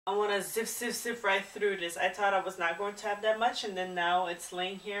I want to zip right through this. I thought I was not going to have that much, and then now it's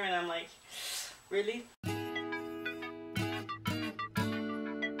laying here and I'm like, really?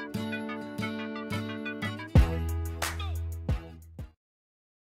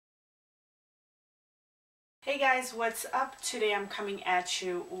 Hey guys, what's up? Today I'm coming at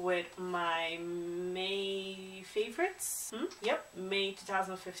you with my May favorites. Yep, May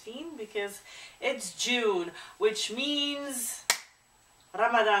 2015, because it's June, which means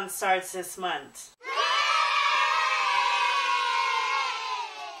Ramadan starts this month.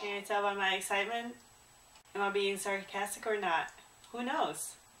 Can you tell by my excitement? Am I being sarcastic or not? Who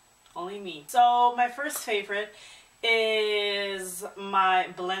knows? Only me. So my first favorite is my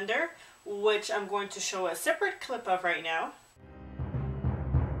blender, which I'm going to show a separate clip of right now.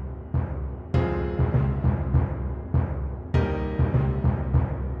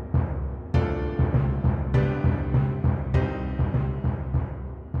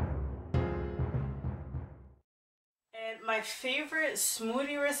 And my favorite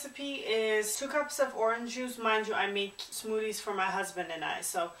smoothie recipe is 2 cups of orange juice. Mind you, I make smoothies for my husband and I.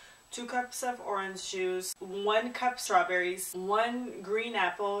 So 2 cups of orange juice, 1 cup strawberries, 1 green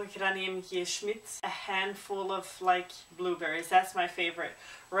apple, hvnetw, a handful of like blueberries. That's my favorite.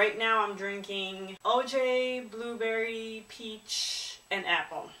 Right now I'm drinking OJ, blueberry, peach, and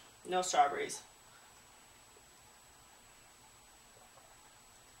apple. No strawberries.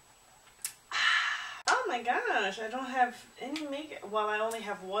 Oh my gosh, I don't have any makeup. Well, I only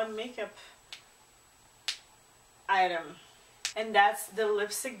have 1 makeup item. And that's the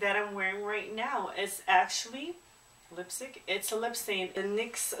lipstick that I'm wearing right now. It's actually lipstick. It's a lip stain. The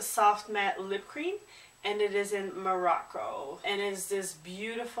NYX Soft Matte Lip Cream. And it is in Morocco. And it's this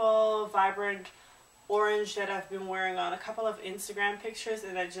beautiful, vibrant orange that I've been wearing on a couple of Instagram pictures.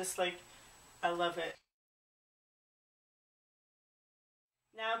 And I love it.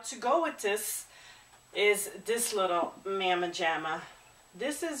 Now to go with this is this little Mama Jamma.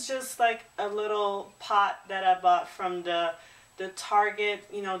 This is just like a little pot that I bought from the Target,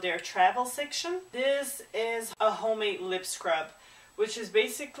 you know, their travel section. This is a homemade lip scrub, which is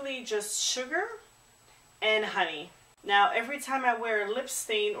basically just sugar and honey. Now every time I wear a lip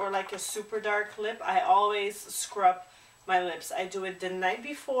stain or like a super dark lip, I always scrub my lips. I do it the night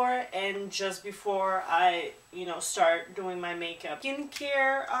before and just before I, you know, start doing my makeup.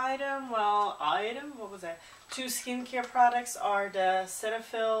 Skincare item, what was that? 2 skincare products are the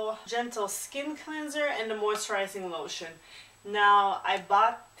Cetaphil Gentle Skin Cleanser and the Moisturizing Lotion. Now, I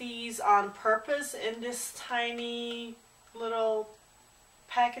bought these on purpose in this tiny little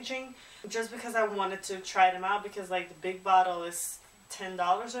packaging just because I wanted to try them out, because like the big bottle is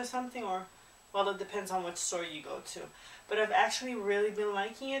 $10 or something, or well, it depends on which store you go to. But I've actually really been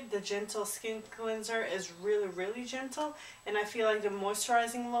liking it. The Gentle Skin Cleanser is really gentle, and I feel like the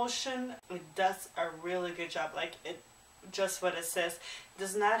moisturizing lotion, it does a really good job. Like, it just what it says.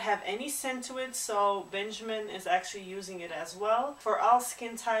 Does not have any scent to it, so Benjamin is actually using it as well. For all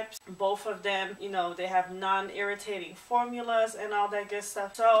skin types, both of them, you know, they have non-irritating formulas and all that good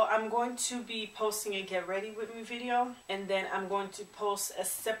stuff. So I'm going to be posting a get ready with me video, and then I'm going to post a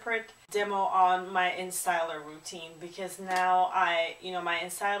separate demo on my InStyler routine, because now my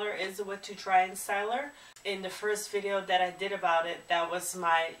InStyler is the What to Try InStyler. In the first video that I did about it, that was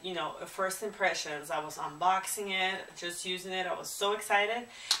my, you know, first impressions. I was unboxing it, just using it. I was so excited.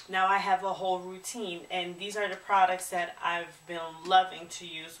 Now I have a whole routine, and these are the products that I've been loving to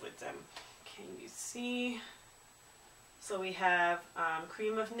use with them. Can you see? So we have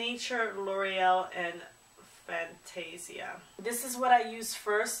Cream of Nature, L'Oreal, and Fantasia. This is what I use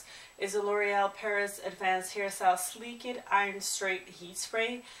first, is a L'Oreal Paris Advanced Hairstyle Sleek It Iron Straight Heat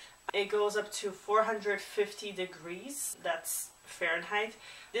Spray. It goes up to 450 degrees, that's Fahrenheit.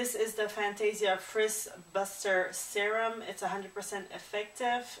 This is the Fantasia Frizz Buster Serum. It's 100%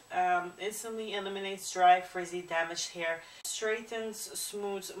 effective. Instantly eliminates dry, frizzy, damaged hair. Straightens,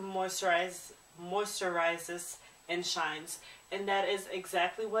 smooths, moisturizes, and shines. And that is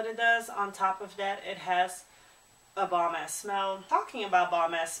exactly what it does. On top of that, it has a bomb-ass smell. Talking about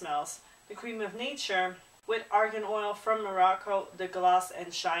bomb-ass smells, the Cream of Nature with argan oil from Morocco, the Gloss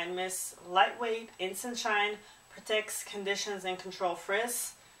and Shine Mist. Lightweight, instant shine, protects, conditions, and control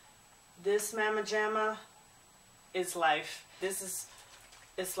frizz. This Mama Jamma is life.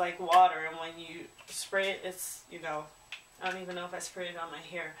 It's like water, and when you spray it, it's, you know, I don't even know if I sprayed it on my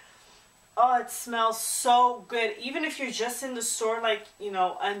hair. Oh, it smells so good. Even if you're just in the store, like, you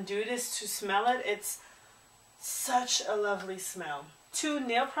know, undo this to smell it, it's such a lovely smell. 2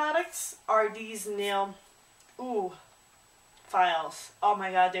 nail products are these nail files. Oh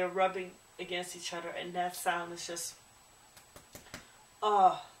my god, they're rubbing against each other, and that sound is just,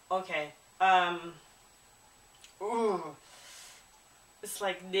 oh, Okay. Ooh. It's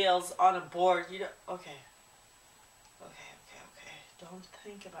like nails on a board. You don't, okay. Okay. Don't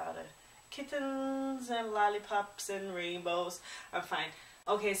think about it. Kittens and lollipops and rainbows. I'm fine.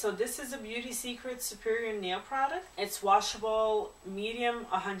 Okay, so this is a Beauty Secret Superior Nail Product. It's washable, medium,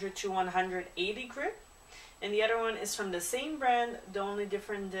 100 to 180 grit. And the other one is from the same brand. The only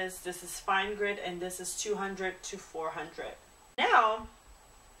difference is this is fine grit and this is 200 to 400. Now,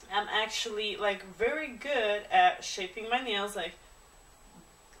 I'm actually like very good at shaping my nails. Like,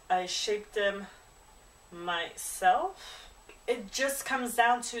 I shape them myself. It just comes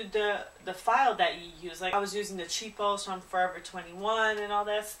down to the file that you use. Like, I was using the cheapos from Forever 21 and all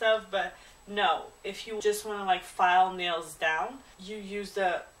that stuff, but no, if you just want to like file nails down, you use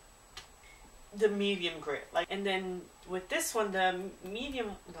the medium grit. Like, and then with this one,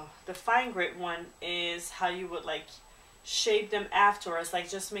 the fine grit one is how you would like shape them afterwards, like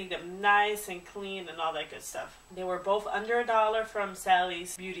just make them nice and clean and all that good stuff. They were both under $1 from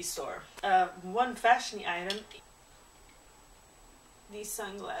Sally's beauty store. One fashiony item, these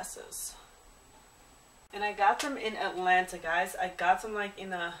sunglasses, and I got them in Atlanta, guys. I got them like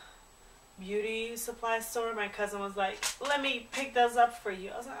in a beauty supply store. My cousin was like, let me pick those up for you.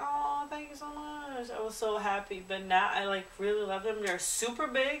 I was like, oh, thank you so much. I was so happy. But now I like really love them. They're super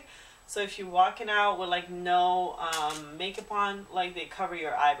big, so if you're walking out with like no makeup on, like they cover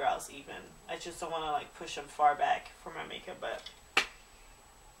your eyebrows even. I just don't want to like push them far back for my makeup, but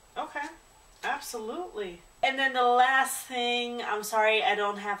okay, absolutely. And then the last thing, I'm sorry I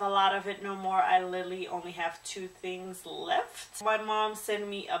don't have a lot of it no more. I literally only have 2 things left. My mom sent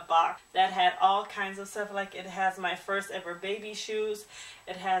me a box that had all kinds of stuff. Like, it has my first ever baby shoes.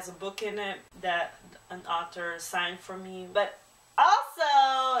 It has a book in it that an author signed for me. But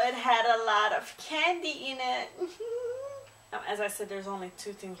also, it had a lot of candy in it. As I said, there's only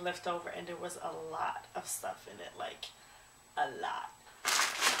 2 things left over, and there was a lot of stuff in it. Like, a lot.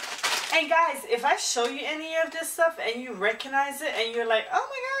 And guys, if I show you any of this stuff and you recognize it and you're like, oh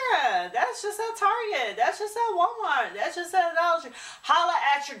my god, that's just at Target, that's just at Walmart, that's just at Dollar Tree, holla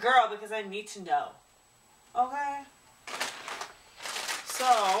at your girl because I need to know. Okay?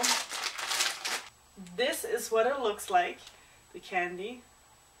 So, this is what it looks like, the candy.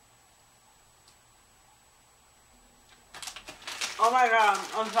 Oh my god,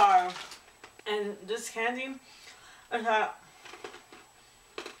 I'm sorry. And this candy, I thought,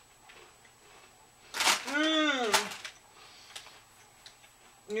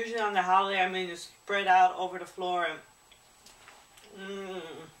 usually on the holiday, I mean, it's spread out over the floor, and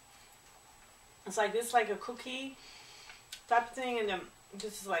it's like this, like a cookie type of thing, and then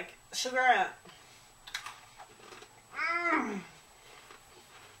this is like sugar. And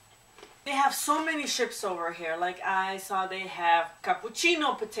they have so many chips over here. Like, I saw they have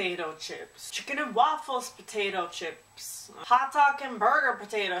cappuccino potato chips, chicken and waffles potato chips, hot dog and burger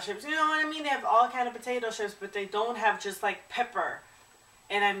potato chips. You know what I mean? They have all kind of potato chips, but they don't have just like pepper.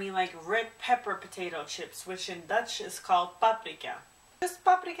 And I mean like red pepper potato chips, which in Dutch is called paprika. Just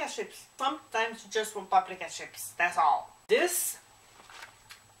paprika chips. Sometimes just one paprika chips. That's all. This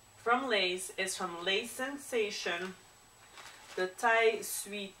from Lay's is from Lay's Sensation, the Thai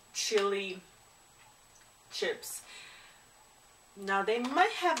sweet chili chips. Now they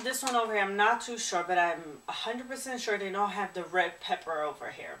might have this one over here. I'm not too sure, but I'm 100% sure they don't have the red pepper over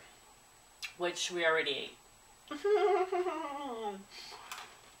here, which we already ate.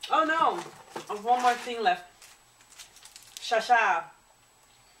 Oh no, I have one more thing left. Shasha,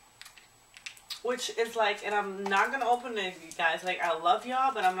 which is like, and I'm not gonna open it, you guys. Like, I love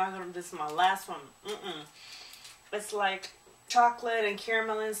y'all, but I'm not gonna. This is my last one. It's like chocolate and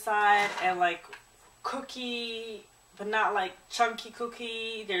caramel inside, and like cookie, but not like chunky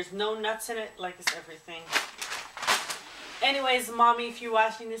cookie. There's no nuts in it. Like, it's everything. Anyways, mommy, if you're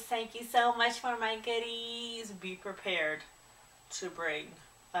watching this, thank you so much for my goodies. Be prepared to bring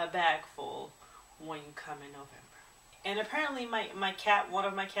a bag full when you come in November. And apparently my cat, one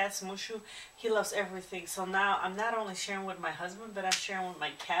of my cats, Mushu, he loves everything. So now I'm not only sharing with my husband, but I'm sharing with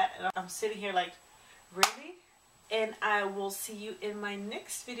my cat. And I'm sitting here like, really? And I will see you in my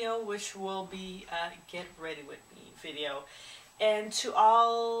next video, which will be a Get Ready With Me video. And to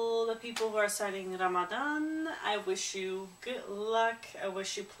all the people who are starting Ramadan, I wish you good luck. I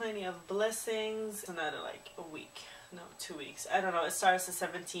wish you plenty of blessings. Another like a week. No, 2 weeks. I don't know. It starts the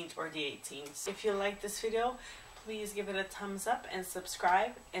 17th or the 18th. If you like this video, please give it a thumbs up and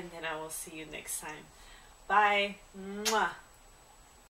subscribe. And then I will see you next time. Bye. Mwah.